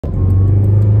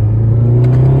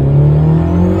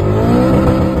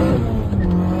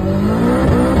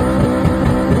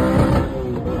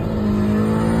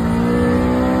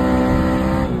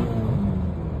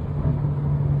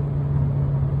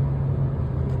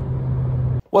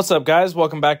What's up, guys?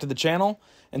 Welcome back to the channel.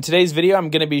 In today's video, I'm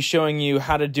going to be showing you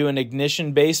how to do an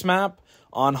ignition base map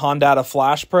on Hondata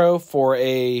Flashpro for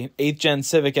a 8th gen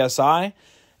Civic Si.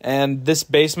 And this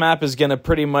base map is going to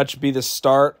pretty much be the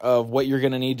start of what you're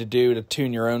going to need to do to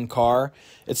tune your own car.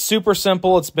 It's super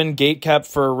simple. It's been gate kept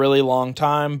for a really long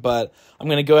time, but I'm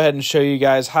going to go ahead and show you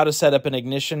guys how to set up an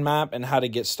ignition map and how to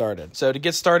get started. So to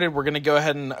get started, we're going to go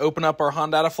ahead and open up our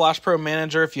Hondata Flashpro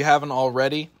Manager if you haven't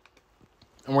already.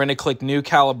 And we're going to click New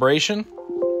Calibration.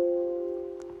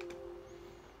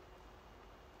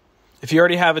 If you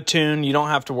already have a tune, you don't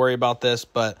have to worry about this,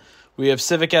 but we have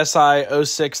Civic Si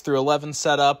 06 through 11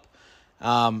 set up,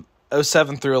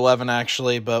 07 through 11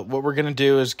 actually, but what we're going to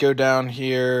do is go down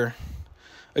here.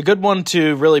 A good one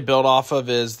to really build off of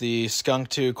is the Skunk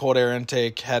 2 cold air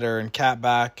intake, header, and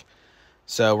catback.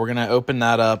 So we're going to open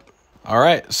that up. All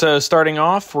right, so starting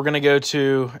off, we're going to go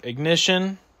to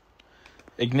Ignition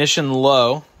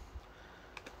low.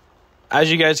 As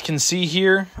you guys can see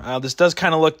here, this does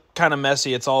kind of look kind of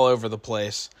messy. It's all over the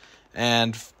place,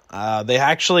 and they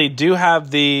actually do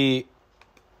have the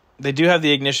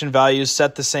ignition values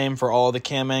set the same for all the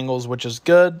cam angles, which is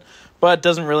good, but it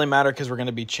doesn't really matter because we're going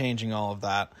to be changing all of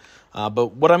that.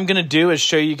 But what I'm going to do is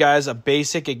show you guys a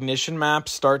basic ignition map,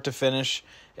 start to finish,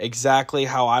 exactly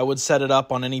how I would set it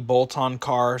up on any bolt-on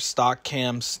car, stock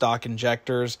cams, stock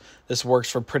injectors. This works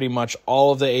for pretty much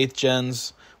all of the 8th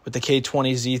gens with the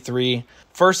K20 Z3.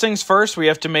 First things first, we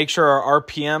have to make sure our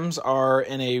RPMs are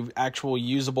in a actual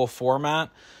usable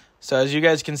format. So as you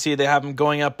guys can see, they have them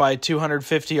going up by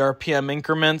 250 RPM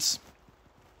increments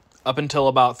up until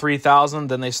about 3,000.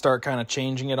 Then they start kind of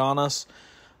changing it on us.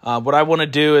 What I want to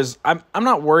do is, I'm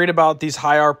not worried about these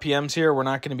high RPMs here. We're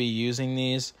not going to be using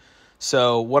these.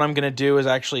 So what I'm going to do is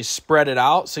actually spread it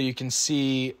out so you can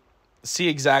see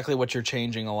exactly what you're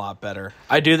changing a lot better.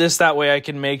 I do this that way I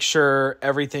can make sure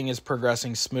everything is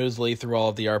progressing smoothly through all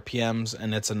of the RPMs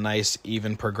and it's a nice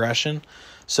even progression.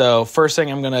 So first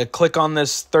thing, I'm going to click on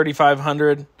this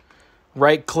 3500,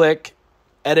 right click,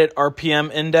 edit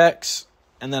RPM index,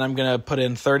 and then I'm going to put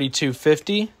in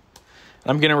 3250.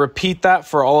 I'm going to repeat that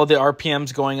for all of the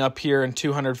RPMs going up here in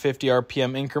 250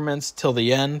 RPM increments till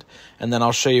the end, and then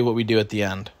I'll show you what we do at the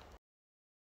end.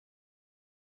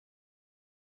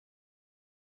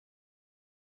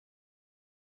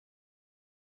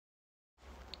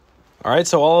 All right,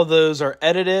 so all of those are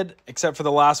edited, except for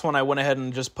the last one. I went ahead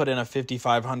and just put in a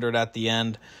 5500 at the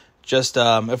end. Just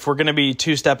if we're going to be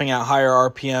two-stepping at higher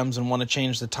RPMs and want to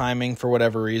change the timing for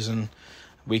whatever reason,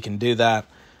 we can do that.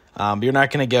 You're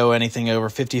not going to go anything over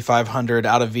 5,500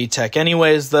 out of VTEC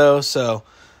anyways, though, so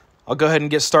I'll go ahead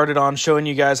and get started on showing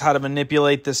you guys how to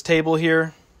manipulate this table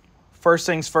here. First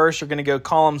things first, you're going to go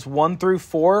columns 1 through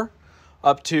 4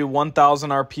 up to 1,000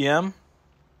 RPM,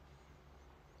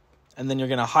 and then you're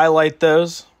going to highlight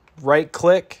those,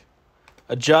 right-click,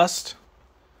 adjust,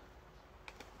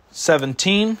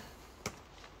 17.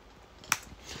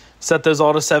 Set those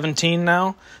all to 17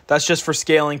 now. That's just for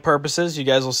scaling purposes. You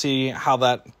guys will see how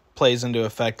that plays into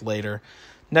effect later.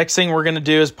 Next thing we're going to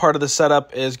do as part of the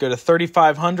setup is go to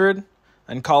 3500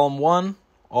 and column 1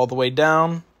 all the way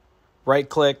down, right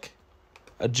click,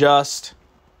 adjust,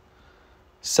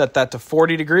 set that to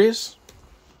 40 degrees.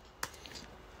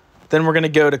 Then we're going to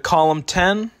go to column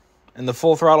 10 and the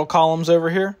full throttle columns over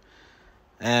here,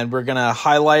 and we're going to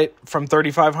highlight from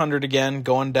 3500 again,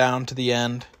 going down to the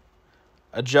end,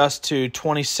 adjust to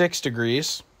 26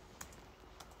 degrees.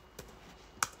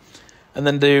 And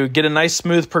then to get a nice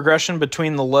smooth progression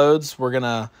between the loads, we're going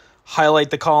to highlight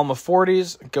the column of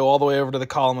 40s, go all the way over to the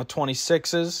column of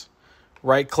 26s,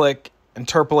 right-click,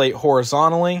 interpolate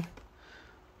horizontally.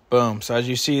 Boom. So as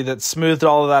you see, that smoothed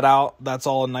all of that out. That's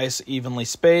all nice, evenly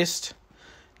spaced.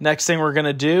 Next thing we're going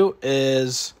to do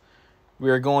is we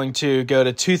are going to go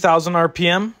to 2,000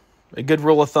 RPM. A good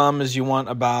rule of thumb is you want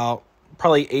about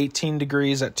probably 18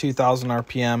 degrees at 2,000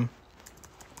 RPM.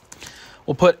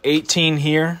 We'll put 18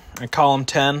 here in column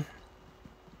 10.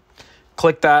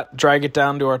 Click that, drag it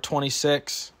down to our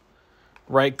 26.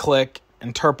 Right click,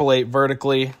 interpolate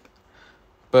vertically.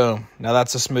 Boom. Now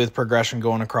that's a smooth progression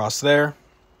going across there.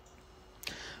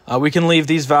 We can leave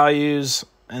these values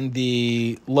and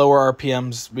the lower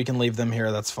RPMs, we can leave them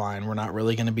here. That's fine. We're not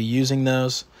really going to be using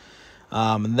those.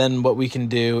 And then what we can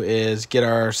do is get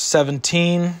our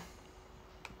 17.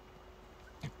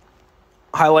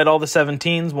 Highlight all the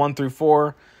 17s, 1 through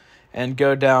 4, and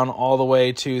go down all the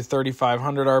way to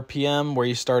 3,500 RPM where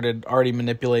you started already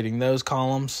manipulating those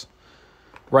columns.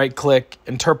 Right-click,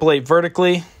 interpolate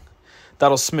vertically.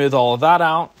 That'll smooth all of that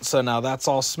out. So now that's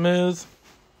all smooth.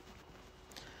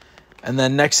 And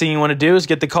then next thing you want to do is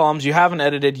get the columns you haven't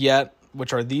edited yet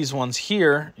which are these ones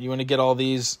here, you want to get all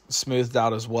these smoothed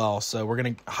out as well. So we're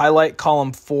going to highlight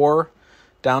column 4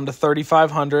 down to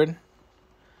 3,500. And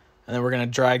then we're going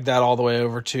to drag that all the way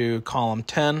over to column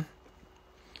 10.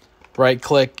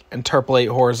 Right-click, interpolate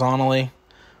horizontally.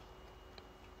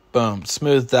 Boom,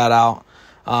 smooth that out.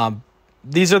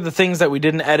 These are the things that we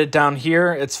didn't edit down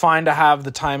here. It's fine to have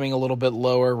the timing a little bit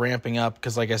lower, ramping up,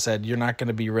 because like I said, you're not going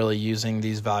to be really using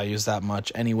these values that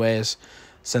much anyways,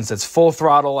 since it's full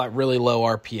throttle at really low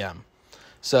RPM.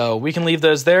 So we can leave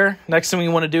those there. Next thing we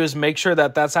want to do is make sure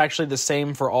that that's actually the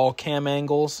same for all cam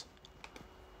angles.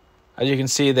 As you can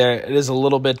see there, it is a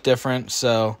little bit different.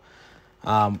 So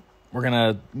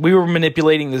we were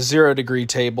manipulating the 0 degree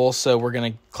table. So we're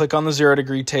going to click on the 0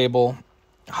 degree table,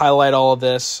 highlight all of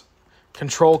this,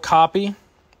 Control copy, and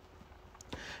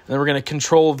then we're going to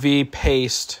Control V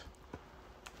paste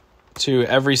to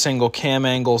every single cam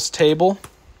angles table.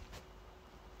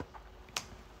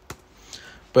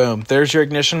 Boom, there's your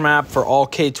ignition map for all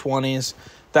K20s.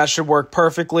 That should work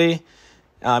perfectly.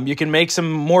 You can make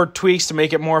some more tweaks to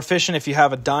make it more efficient if you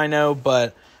have a dyno,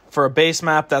 but for a base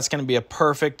map, that's going to be a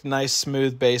perfect, nice,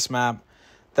 smooth base map.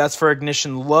 That's for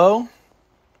ignition low.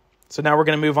 So now we're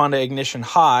going to move on to ignition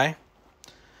high.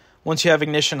 Once you have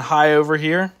ignition high over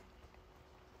here,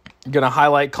 you're going to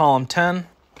highlight column 10,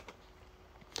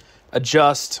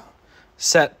 adjust,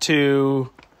 set to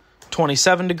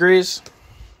 27 degrees.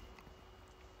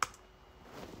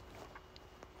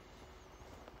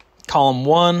 Column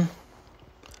 1,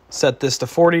 set this to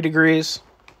 40 degrees.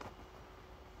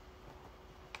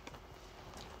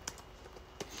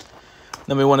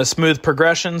 Then we want a smooth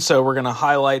progression, so we're going to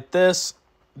highlight this,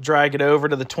 drag it over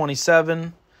to the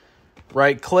 27,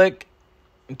 right-click,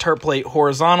 interpolate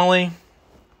horizontally.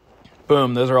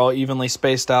 Boom, those are all evenly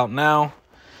spaced out now.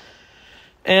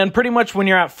 And pretty much when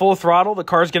you're at full throttle, the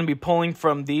car's going to be pulling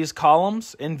from these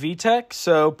columns in VTEC.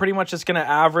 So pretty much it's going to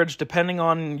average depending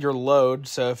on your load.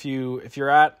 So if you're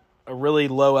at a really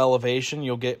low elevation,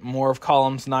 you'll get more of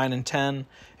columns 9 and 10.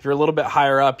 If you're a little bit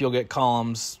higher up, you'll get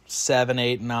columns 7,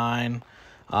 8, 9.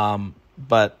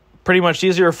 But pretty much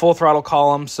these are your full throttle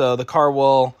columns. So the car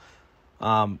will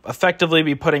effectively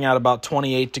be putting out about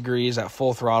 28 degrees at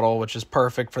full throttle, which is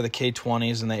perfect for the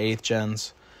K20s and the 8th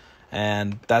gens.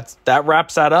 And that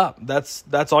wraps that up.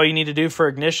 That's all you need to do for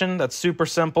ignition. That's super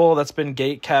simple. That's been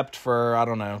gate kept for, I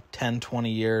don't know, 10, 20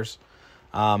 years.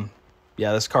 Yeah,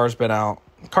 this car's been out.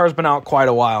 Car's been out quite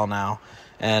a while now,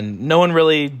 and no one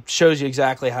really shows you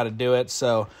exactly how to do it.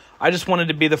 So I just wanted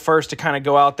to be the first to kind of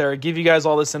go out there, give you guys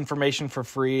all this information for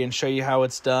free and show you how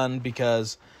it's done,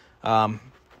 because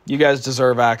you guys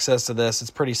deserve access to this.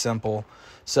 It's pretty simple.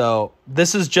 So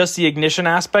this is just the ignition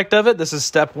aspect of it. This is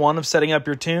step 1 of setting up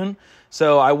your tune.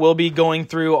 So I will be going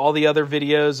through all the other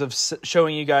videos of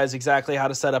showing you guys exactly how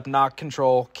to set up knock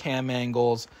control, cam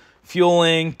angles,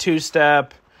 fueling,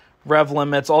 2-step, rev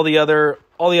limits, all the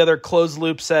other closed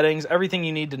loop settings, everything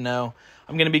you need to know.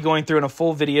 I'm going to be going through in a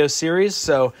full video series.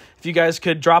 So if you guys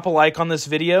could drop a like on this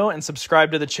video and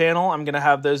subscribe to the channel, I'm going to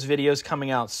have those videos coming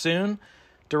out soon,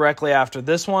 directly after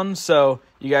this one, so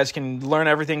you guys can learn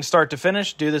everything start to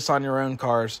finish, do this on your own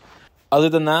cars. Other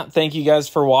than that, thank you guys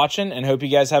for watching, and hope you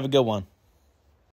guys have a good one.